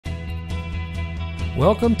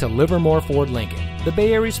Welcome to Livermore Ford Lincoln, the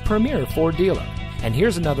Bay Area's premier Ford dealer. And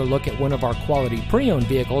here's another look at one of our quality pre-owned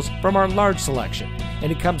vehicles from our large selection. And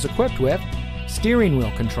it comes equipped with steering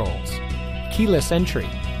wheel controls, keyless entry,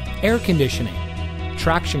 air conditioning,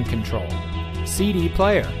 traction control, CD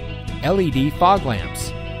player, LED fog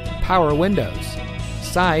lamps, power windows,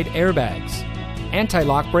 side airbags,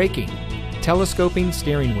 anti-lock braking, telescoping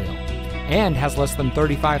steering wheel, and has less than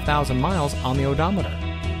 35,000 miles on the odometer.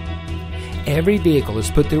 Every vehicle is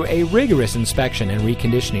put through a rigorous inspection and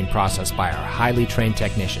reconditioning process by our highly trained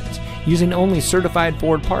technicians, using only certified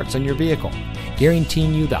Ford parts on your vehicle,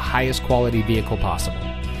 guaranteeing you the highest quality vehicle possible.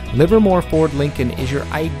 Livermore Ford Lincoln is your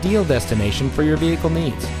ideal destination for your vehicle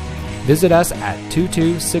needs. Visit us at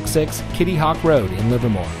 2266 Kittyhawk Road in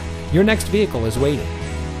Livermore. Your next vehicle is waiting.